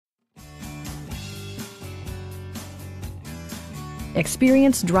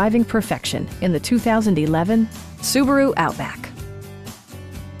Experience driving perfection in the 2011 Subaru Outback.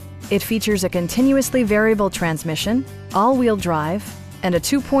 It features a continuously variable transmission, all-wheel drive, and a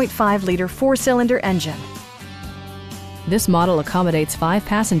 2.5-liter four-cylinder engine. This model accommodates 5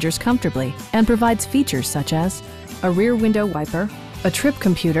 passengers comfortably and provides features such as a rear window wiper, a trip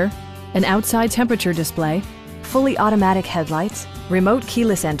computer, an outside temperature display, fully automatic headlights, remote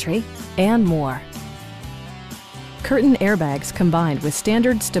keyless entry, and more. Curtain airbags combined with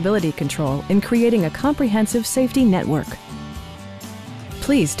standard stability control in creating a comprehensive safety network.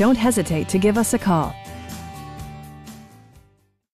 Please don't hesitate to give us a call.